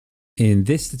In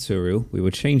this tutorial, we will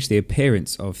change the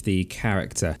appearance of the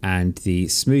character and the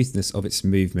smoothness of its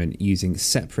movement using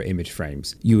separate image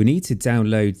frames. You will need to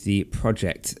download the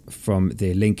project from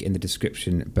the link in the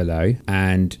description below,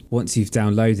 and once you've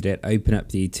downloaded it, open up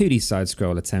the 2D side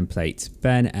scroller template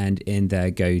bin, and in there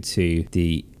go to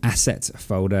the asset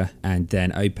folder and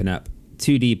then open up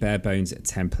 2D bare bones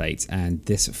template, and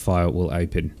this file will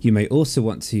open. You may also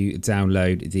want to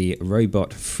download the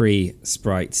robot free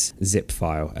sprites zip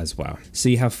file as well. So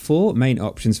you have four main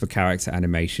options for character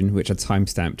animation, which are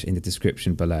timestamped in the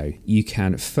description below. You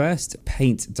can first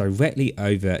paint directly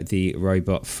over the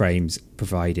robot frames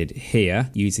provided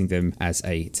here using them as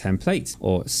a template,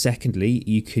 or secondly,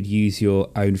 you could use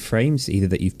your own frames either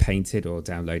that you've painted or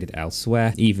downloaded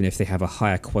elsewhere, even if they have a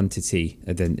higher quantity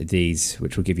than these,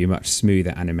 which will give you much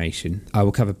smoother animation. I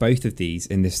will cover both of these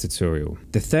in this tutorial.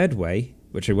 The third way,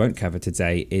 which I won't cover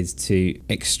today, is to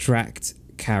extract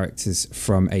characters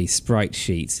from a sprite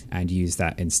sheet and use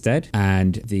that instead.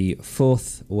 And the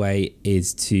fourth way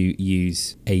is to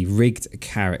use a rigged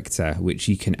character, which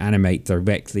you can animate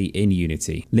directly in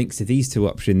Unity. Links to these two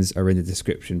options are in the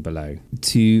description below.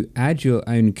 To add your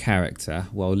own character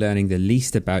while learning the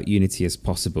least about Unity as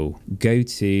possible, go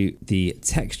to the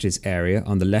textures area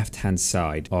on the left hand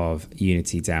side of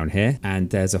Unity down here,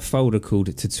 and there's a folder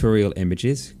called tutorial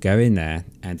images. Go in there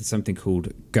and there's something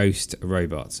called ghost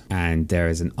robot, and there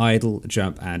is an idle,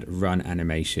 jump and run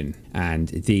animation, and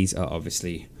these are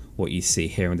obviously what you see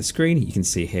here on the screen. You can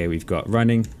see here we've got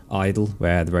running, idle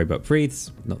where the robot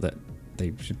breathes, not that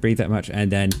they should breathe that much,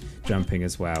 and then jumping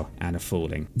as well, and a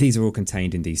falling. These are all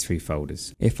contained in these three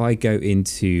folders. If I go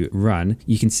into run,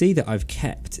 you can see that I've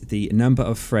kept the number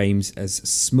of frames as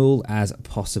small as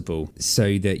possible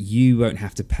so that you won't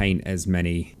have to paint as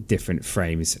many different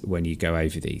frames when you go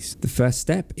over these. The first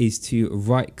step is to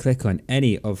right click on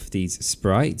any of these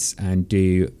sprites and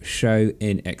do show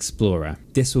in Explorer.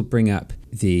 This will bring up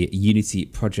the Unity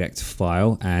project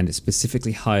file and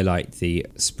specifically highlight the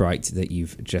sprite that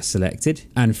you've just selected.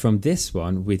 And from this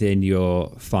one, within your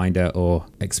Finder or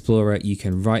Explorer, you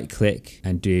can right click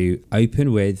and do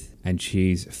open with and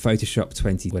choose Photoshop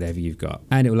 20, whatever you've got.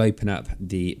 And it will open up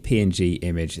the PNG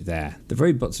image there. The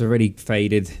robot's already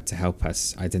faded to help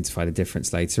us identify the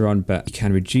difference later on, but you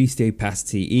can reduce the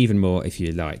opacity even more if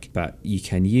you like. But you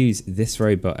can use this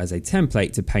robot as a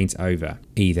template to paint over,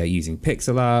 either using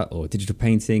pixel art or digital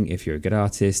painting if you're a good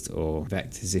artist, or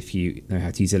vectors if you know how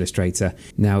to use Illustrator.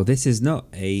 Now, this is not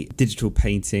a digital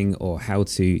painting or how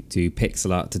to do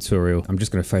pixel art tutorial. I'm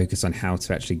just going to focus on how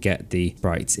to actually get the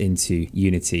sprites into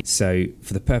Unity. So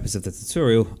for the purpose of the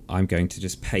tutorial, I'm going to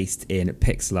just paste in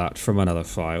pixel art from another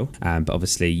file, but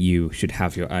obviously you should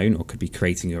have your own or could be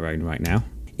creating your own right now.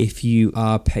 If you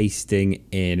are pasting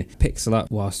in pixel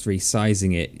art whilst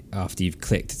resizing it, after you've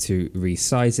clicked to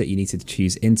resize it, you need to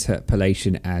choose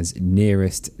interpolation as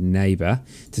nearest neighbor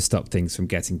to stop things from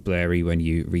getting blurry when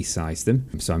you resize them.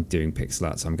 So I'm doing pixel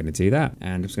art, so I'm going to do that.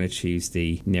 And I'm just going to choose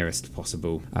the nearest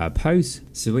possible pose.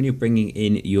 So when you're bringing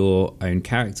in your own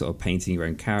character or painting your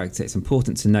own character, it's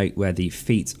important to note where the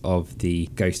feet of the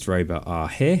ghost robot are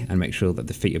here, and make sure that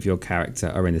the feet of your character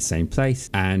are in the same place.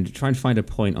 And try and find a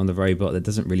point on the robot that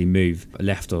doesn't really move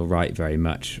left or right very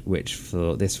much, which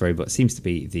for this robot seems to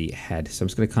be the head. So I'm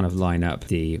just going to kind of line up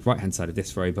the right hand side of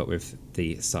this robot with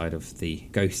the side of the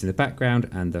ghost in the background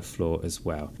and the floor as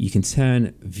well. You can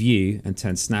turn view and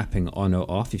turn snapping on or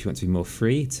off. If you want to be more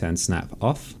free, turn snap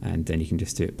off, and then you can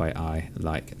just do it by eye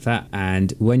like that.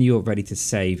 And when you're ready to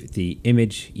save the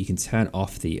image, you can turn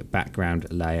off the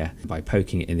background layer by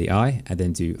poking it in the eye, and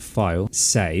then do file,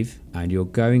 save, and you're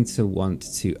going to want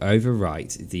to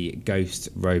overwrite the ghost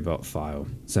robot file.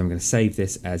 So I'm going to save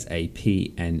this as a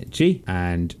PNG,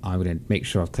 and I'm going to make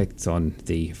sure I've clicked on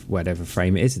the whatever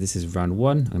frame it is. So this is run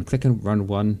 1. I'm going to click on run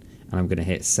 1 and I'm going to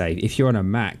hit save. If you're on a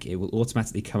Mac, it will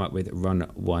automatically come up with run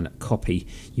 1 copy.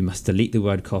 You must delete the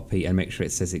word copy and make sure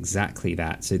it says exactly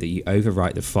that so that you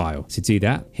overwrite the file. To do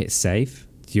that, hit save.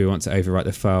 Do you want to overwrite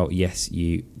the file? Yes,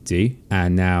 you do.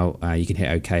 And now you can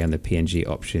hit OK on the PNG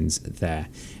options there.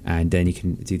 And then you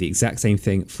can do the exact same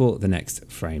thing for the next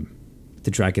frame.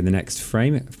 To drag in the next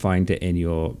frame, find it in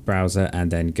your browser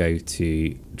and then go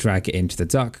to drag it into the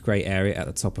dark grey area at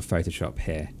the top of Photoshop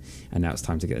here. And now it's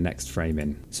time to get the next frame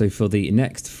in. So for the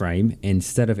next frame,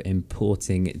 instead of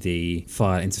importing the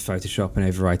file into Photoshop and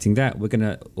overwriting that, we're going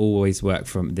to always work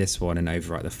from this one and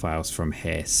overwrite the files from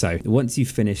here. So once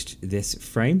you've finished this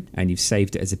frame and you've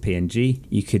saved it as a PNG,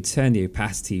 you could turn the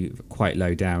opacity quite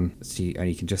low down so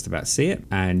you can just about see it.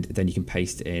 And then you can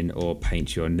paste in or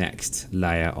paint your next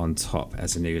layer on top top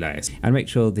as a new layer. And make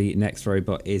sure the next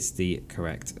robot is the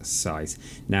correct size.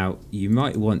 Now, you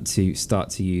might want to start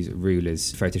to use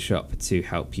rulers Photoshop to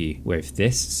help you with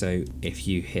this. So if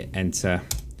you hit enter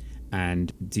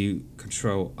and do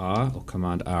Control R or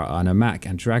Command R on a Mac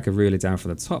and drag a ruler down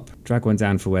from the top, drag one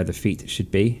down for where the feet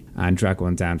should be, and drag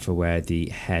one down for where the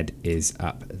head is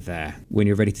up there. When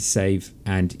you're ready to save,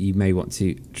 and you may want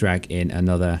to drag in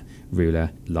another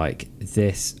ruler like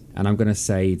this, and I'm going to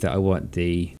say that I want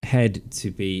the head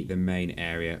to be the main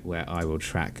area where I will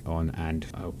track on, and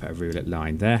I'll put a ruler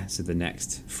line there, so the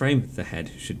next frame the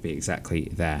head should be exactly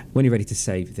there. When you're ready to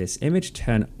save this image,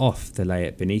 turn off the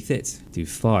layer beneath it, do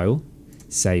File,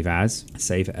 Save As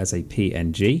a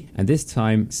PNG, and this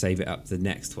time save it up to the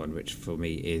next one, which for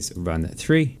me is Run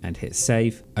 3, and hit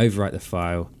Save, overwrite the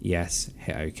file, yes,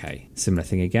 hit OK. Similar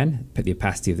thing again, put the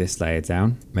opacity of this layer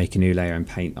down, make a new layer and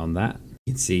paint on that.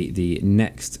 You can see the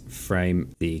next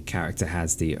frame, the character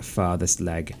has the farthest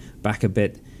leg back a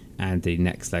bit and the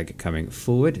next leg coming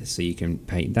forward, so you can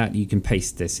paint that. You can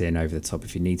paste this in over the top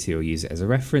if you need to, or use it as a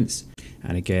reference.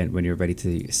 And again, when you're ready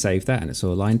to save that and it's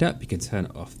all lined up, you can turn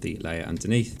off the layer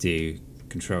underneath, do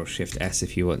Control-Shift-S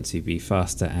if you want to be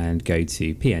faster, and go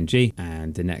to PNG,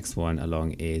 and the next one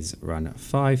along is Run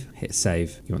 5, hit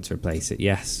save. You want to replace it,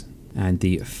 yes. And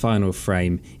the final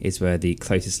frame is where the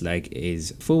closest leg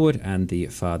is forward and the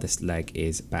farthest leg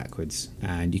is backwards.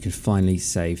 And you can finally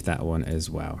save that one as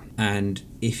well. And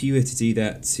if you were to do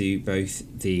that to both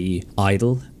the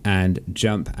idle and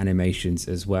jump animations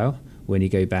as well, when you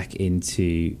go back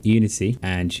into Unity,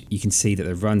 and you can see that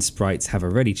the run sprites have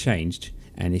already changed.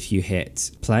 And if you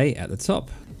hit play at the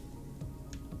top,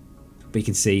 we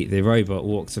can see the robot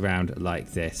walks around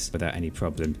like this without any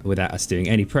problem, without us doing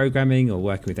any programming or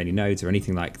working with any nodes or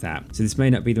anything like that. So this may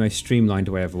not be the most streamlined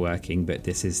way of working, but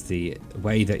this is the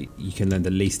way that you can learn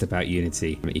the least about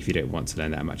Unity if you don't want to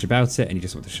learn that much about it and you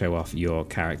just want to show off your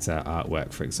character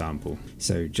artwork, for example.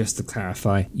 So just to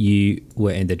clarify, you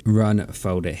were in the run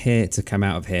folder here. To come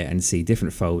out of here and see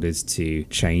different folders to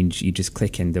change, you just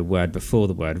click in the word before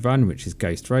the word run, which is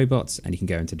Ghost Robots, and you can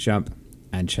go into jump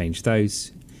and change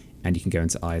those. And you can go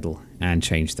into idle and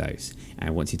change those.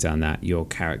 And once you've done that, your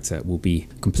character will be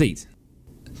complete.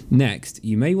 Next,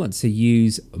 you may want to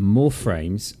use more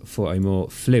frames for a more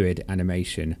fluid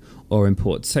animation or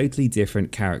import totally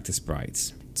different character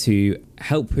sprites. To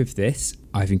help with this,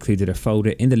 I've included a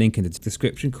folder in the link in the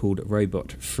description called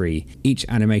Robot Free. Each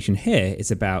animation here is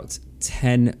about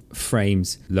 10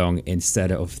 frames long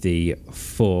instead of the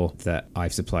 4 that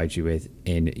I've supplied you with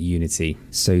in Unity.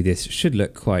 So this should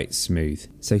look quite smooth.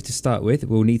 So to start with,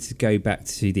 we'll need to go back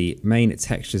to the main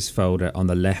textures folder on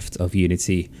the left of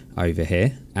Unity over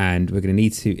here, and we're going to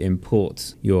need to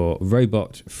import your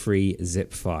Robot Free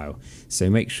zip file. So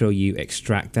make sure you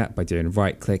extract that by doing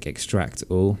right click, extract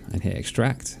all, and hit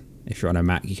extract. If you're on a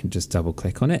Mac, you can just double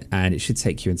click on it and it should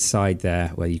take you inside there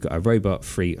where you've got a robot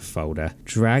free folder.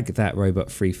 Drag that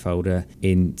robot free folder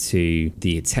into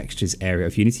the textures area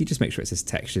of Unity. Just make sure it says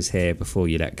textures here before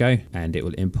you let go, and it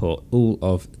will import all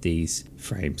of these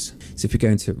frames. So if you go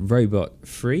into robot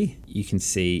free, you can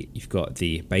see you've got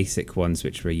the basic ones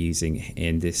which we're using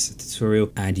in this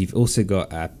tutorial, and you've also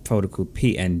got a folder called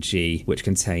PNG which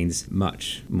contains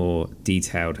much more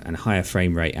detailed and higher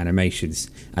frame rate animations.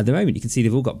 At the moment you can see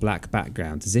they've all got black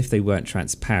backgrounds as if they weren't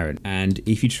transparent, and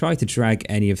if you try to drag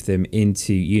any of them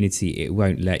into Unity it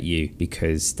won't let you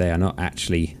because they are not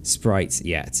actually sprites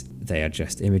yet. They are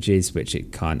just images which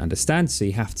it can't understand, so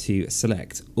you have to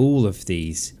select all of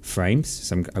these frames.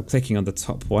 So I'm clicking on the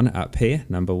top one up here,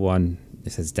 number 1,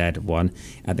 it says dead 1,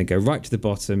 and then go right to the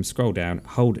bottom, scroll down,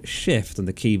 hold shift on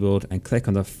the keyboard and click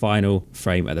on the final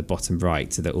frame at the bottom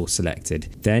right so they're all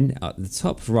selected. Then at the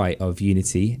top right of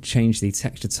Unity, change the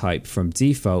texture type from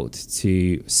default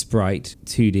to sprite,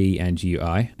 2D and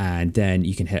UI, and then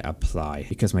you can hit apply.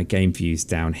 Because my game view's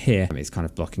down here, it's kind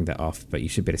of blocking that off, but you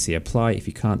should be able to see apply. If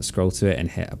you can't, scroll to it and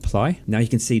hit apply. Now you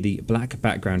can see the black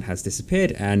background has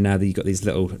disappeared, and now that you've got these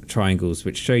little triangles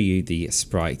which show you the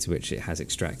sprite which it has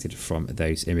extracted from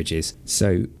those images.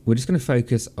 So we're just going to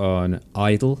focus on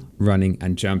idle, running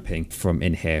and jumping from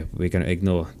in here. We're going to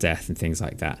ignore death and things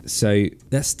like that. So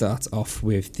let's start off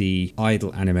with the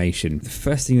idle animation. The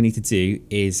first thing you need to do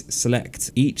is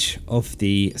select each of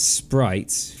the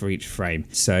sprites for each frame.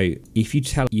 So if you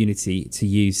tell Unity to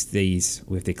use these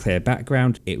with the clear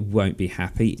background, it won't be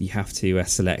happy. You have to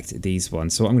select these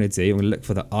ones. So what I'm going to do, I'm going to look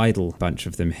for the idle bunch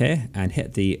of them here and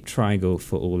hit the triangle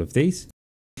for all of these.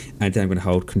 And then I'm going to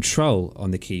hold Control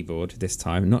on the keyboard this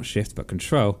time, not Shift, but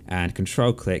Control, and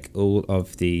Control click all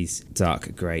of these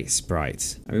dark grey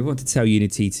sprites. And we want to tell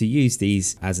Unity to use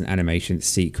these as an animation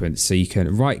sequence. So you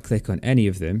can right click on any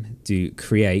of them, do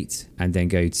Create, and then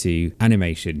go to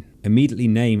Animation. Immediately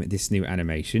name this new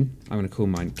animation. I'm going to call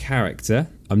mine Character.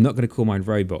 I'm not going to call mine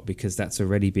Robot because that's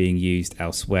already being used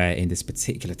elsewhere in this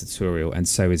particular tutorial, and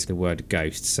so is the word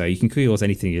Ghost. So you can call yours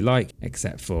anything you like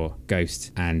except for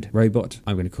Ghost and Robot.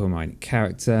 I'm going to call mine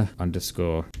Character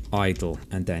 _ idle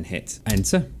and then hit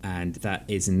Enter. And that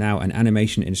is now an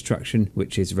animation instruction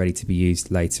which is ready to be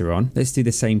used later on. Let's do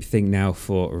the same thing now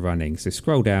for running. So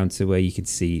scroll down to where you can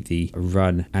see the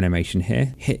run animation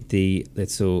here. Hit the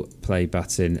little play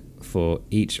button for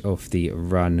each of the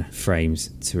run frames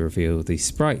to reveal the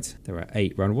sprite. There are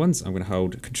 8 run ones. I'm going to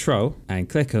hold Control and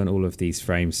click on all of these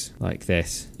frames like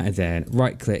this, and then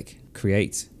right click,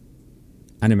 create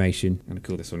animation. I'm going to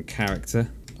call this one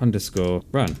Character _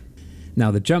 run.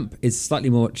 Now the jump is slightly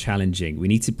more challenging. We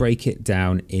need to break it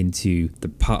down into the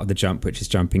part of the jump which is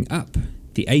jumping up,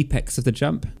 the apex of the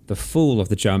jump, the fall of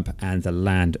the jump, and the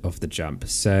land of the jump.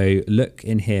 So look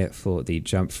in here for the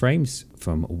jump frames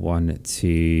from 1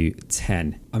 to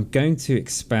 10. I'm going to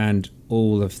expand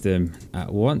all of them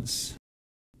at once,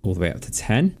 all the way up to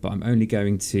 10, but I'm only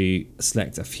going to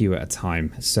select a few at a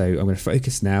time. So I'm going to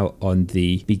focus now on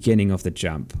the beginning of the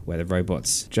jump where the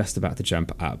robot's just about to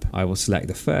jump up. I will select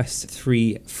the first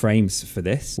 3 frames for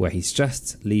this where he's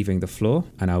just leaving the floor,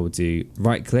 and I will do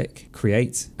right click,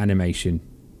 create animation,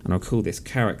 and I'll call this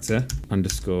Character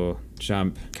 _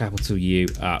 jump U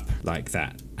up like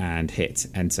that, and hit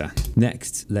Enter.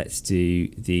 Next, let's do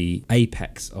the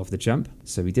apex of the jump.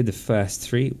 So we did the first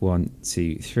 3, 1,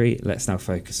 2, 3. Let's now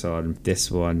focus on this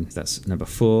one. That's number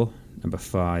 4, number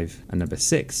 5, and number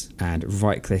 6. And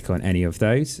right click on any of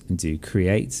those and do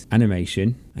Create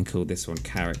Animation and call this one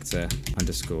Character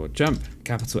 _ jump,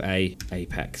 A,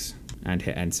 apex, and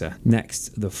hit Enter.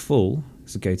 Next, the fall.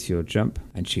 So go to your jump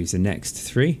and choose the next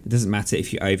 3. It doesn't matter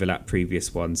if you overlap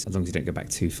previous ones, as long as you don't go back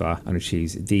too far. I'm going to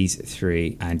choose these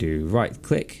 3 and do right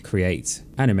click, create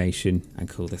animation, and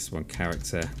call this one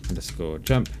Character _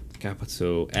 jump,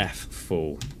 F,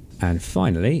 fall. And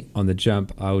finally, on the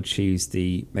jump, I'll choose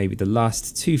maybe the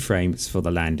last 2 frames for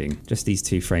the landing. Just these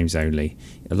 2 frames only.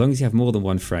 As long as you have more than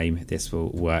 1 frame, this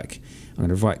will work. I'm going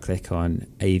to right click on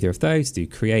either of those, do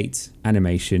create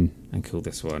animation, and call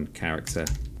this one Character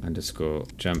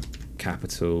 _ jump,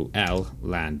 L,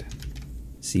 land.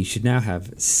 So you should now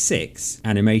have 6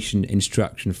 animation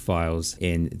instruction files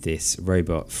in this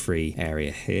robot free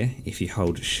area here. If you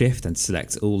hold Shift and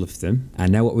select all of them.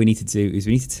 And now what we need to do is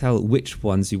we need to tell which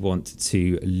ones we want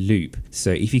to loop. So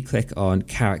if you click on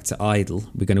Character idle,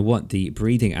 we're going to want the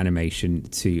breathing animation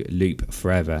to loop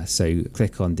forever. So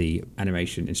click on the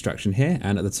animation instruction here,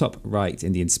 and at the top right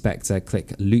in the inspector,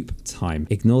 click loop time.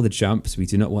 Ignore the jumps. We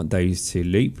do not want those to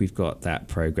loop. We've got that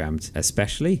programmed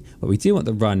especially, but we do want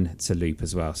the run to loop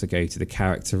as well. So go to the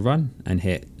Character run and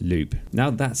hit loop.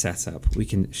 Now that's set up, we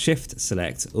can Shift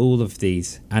select all of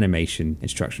these animation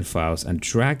instruction files and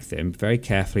drag them very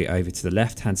carefully over to the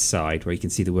left hand side where you can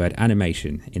see the word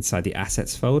animation. Inside the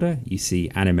assets folder, you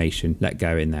see animation let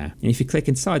go in there. And if you click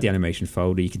inside the animation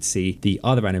folder, you can see the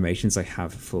other animations I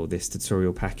have for this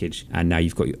tutorial package. And now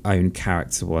you've got your own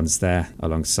character ones there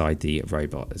alongside the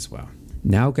robot as well.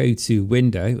 Now go to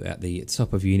Window at the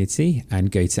top of Unity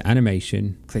and go to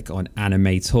Animation, click on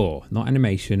Animator, not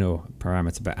Animation or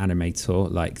Parameter, but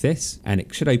Animator like this. And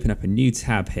it should open up a new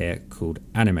tab here called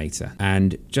Animator.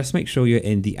 And just make sure you're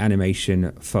in the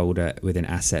Animation folder within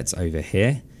Assets over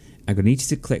here. I'm going to need you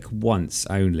to click once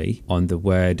only on the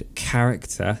word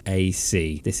Character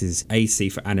AC. This is AC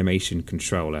for Animation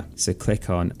Controller. So click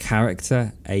on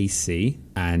Character AC.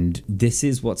 And this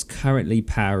is what's currently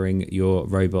powering your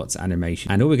robot's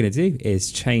animation. And all we're going to do is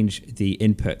change the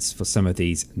inputs for some of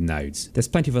these nodes. There's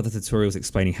plenty of other tutorials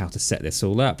explaining how to set this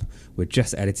all up. We're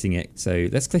just editing it. So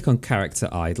let's click on Character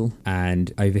Idle.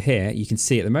 And over here, you can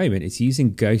see at the moment, it's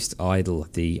using Ghost Idle,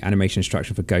 the animation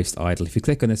instruction for Ghost Idle. If you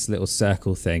click on this little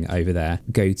circle thing over there,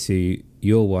 go to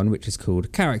your one, which is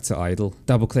called Character Idle,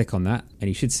 double click on that, and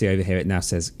you should see over here it now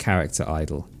says Character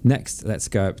Idle. Next, let's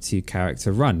go up to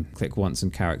Character Run. Click once on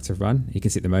Character Run. You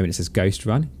can see at the moment it says Ghost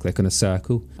Run. Click on the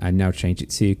circle and now change it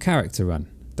to Character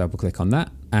Run. Double click on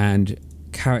that, and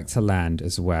Character Land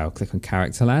as well. Click on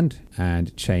Character Land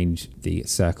and change the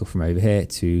circle from over here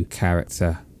to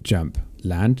Character Jump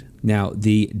land. Now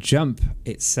the jump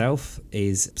itself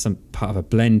is some part of a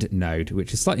blend node,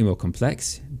 which is slightly more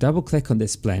complex. Double click on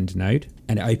this blend node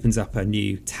and it opens up a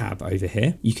new tab over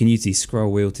here. You can use the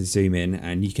scroll wheel to zoom in,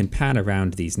 and you can pan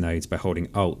around these nodes by holding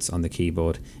Alt on the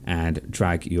keyboard and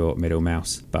drag your middle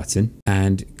mouse button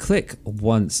and click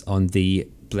once on the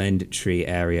blend tree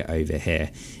area over here,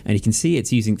 and you can see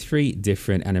it's using 3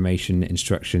 different animation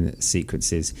instruction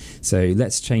sequences. So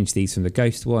let's change these from the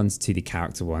ghost ones to the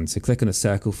character ones. So click on a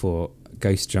circle for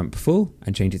ghost jump full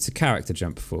and change it to character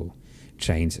jump full.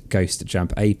 Change ghost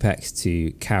jump apex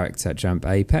to character jump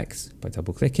apex by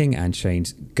double clicking, and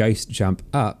change ghost jump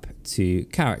up to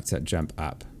character jump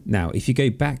up. Now, if you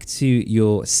go back to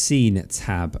your scene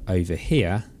tab over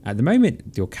here, at the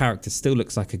moment, your character still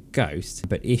looks like a ghost,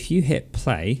 but if you hit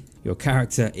play, your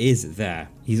character is there.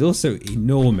 He's also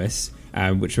enormous,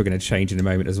 which we're going to change in a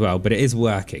moment as well, but it is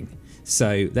working.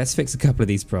 So let's fix a couple of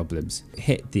these problems.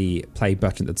 Hit the play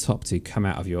button at the top to come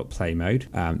out of your play mode.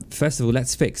 First of all,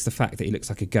 let's fix the fact that he looks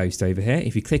like a ghost over here.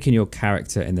 If you click in your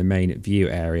character in the main view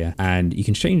area, and you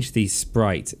can change the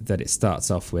sprite that it starts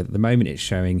off with. At the moment, it's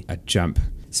showing a jump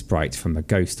sprite from the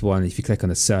ghost one. If you click on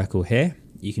the circle here,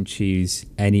 you can choose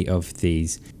any of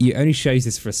these. It only shows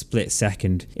this for a split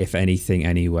second, if anything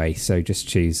anyway, so just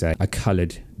choose a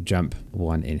colored jump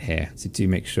one in here. So do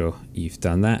make sure you've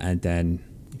done that, and then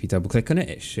if you double click on it,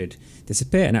 it should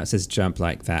disappear, and now it says jump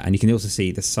like that. And you can also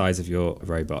see the size of your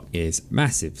robot is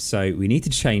massive, so we need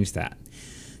to change that.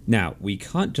 Now, we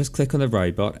can't just click on the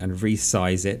robot and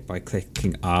resize it by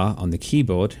clicking R on the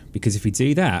keyboard, because if we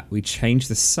do that, we change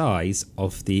the size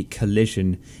of the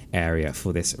collision area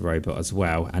for this robot as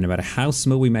well. And no matter how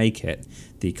small we make it,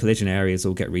 the collision areas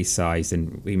all get resized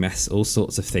and we mess all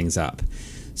sorts of things up.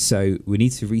 So we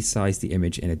need to resize the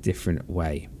image in a different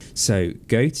way. So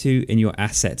go to, in your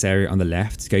assets area on the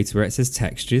left, go to where it says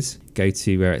textures, go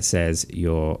to where it says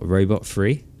your robot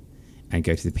free, and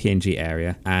go to the PNG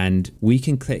area, and we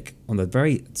can click on the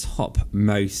very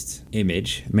topmost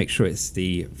image, make sure it's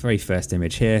the very first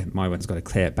image here. My one's got a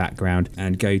clear background,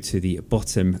 and go to the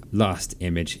bottom last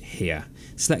image here.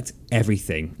 Select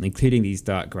everything, including these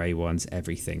dark grey ones,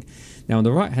 everything. Now on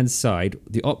the right hand side,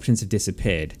 the options have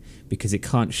disappeared because it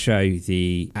can't show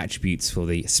the attributes for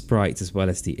the sprites as well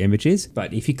as the images.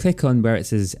 But if you click on where it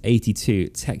says 82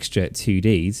 texture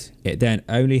 2Ds, it then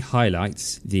only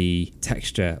highlights the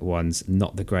texture ones,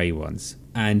 not the grey ones.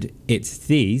 And it's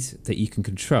these that you can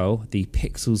control the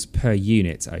pixels per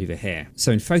unit over here.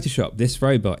 So in Photoshop, this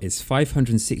robot is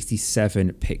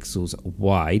 567 pixels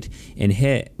wide. In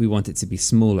here, we want it to be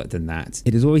smaller than that.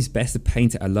 It is always best to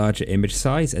paint at a larger image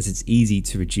size, as it's easy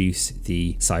to reduce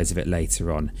the size of it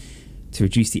later on. To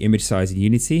reduce the image size in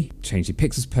Unity, change the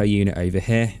pixels per unit over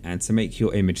here, and to make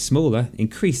your image smaller,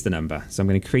 increase the number. So I'm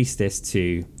going to increase this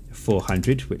to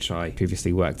 400, which I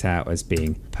previously worked out as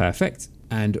being perfect.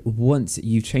 And once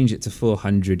you change it to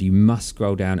 400, you must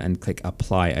scroll down and click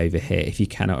apply over here. If you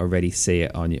cannot already see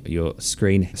it on your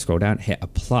screen, scroll down, hit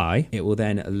apply. It will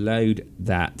then load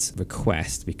that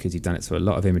request because you've done it to a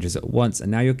lot of images at once, and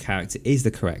now your character is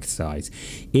the correct size.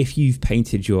 If you've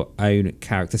painted your own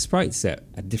character sprite set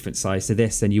a different size to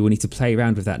this, then you will need to play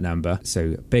around with that number.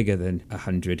 So bigger than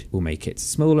 100 will make it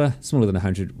smaller, smaller than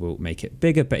 100 will make it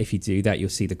bigger. But if you do that, you'll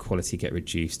see the quality get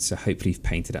reduced. So hopefully you've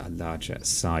painted at a larger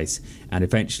size, and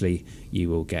eventually you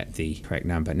will get the correct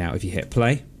number. Now, if you hit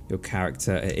play, your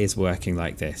character is working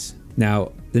like this.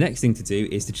 Now, the next thing to do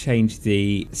is to change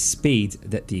the speed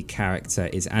that the character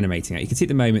is animating at. You can see at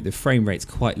the moment the frame rate's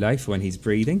quite low for when he's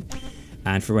breathing,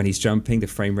 and for when he's jumping the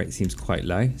frame rate seems quite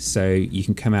low. So you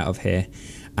can come out of here,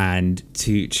 and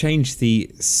to change the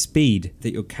speed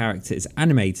that your character is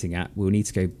animating at, we'll need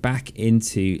to go back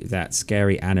into that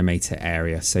scary animator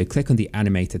area. So click on the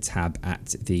animator tab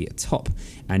at the top,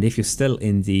 and if you're still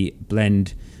in the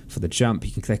blend for the jump,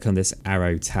 you can click on this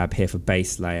arrow tab here for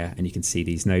base layer, and you can see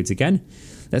these nodes again.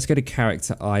 Let's go to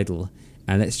character idle,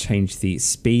 and let's change the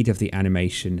speed of the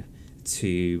animation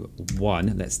to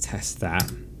 1. Let's test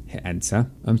that. Hit enter.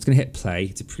 I'm just going to hit play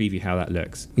to preview how that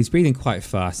looks. He's breathing quite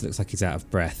fast. It looks like he's out of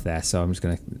breath there. So I'm just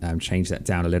going to change that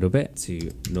down a little bit to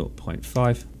 0.5.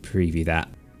 Preview that.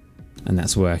 And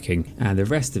that's working. And the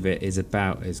rest of it is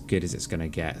about as good as it's going to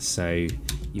get. So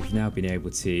you've now been able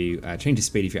to change the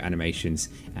speed of your animations,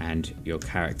 and your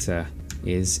character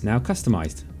is now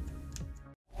customized.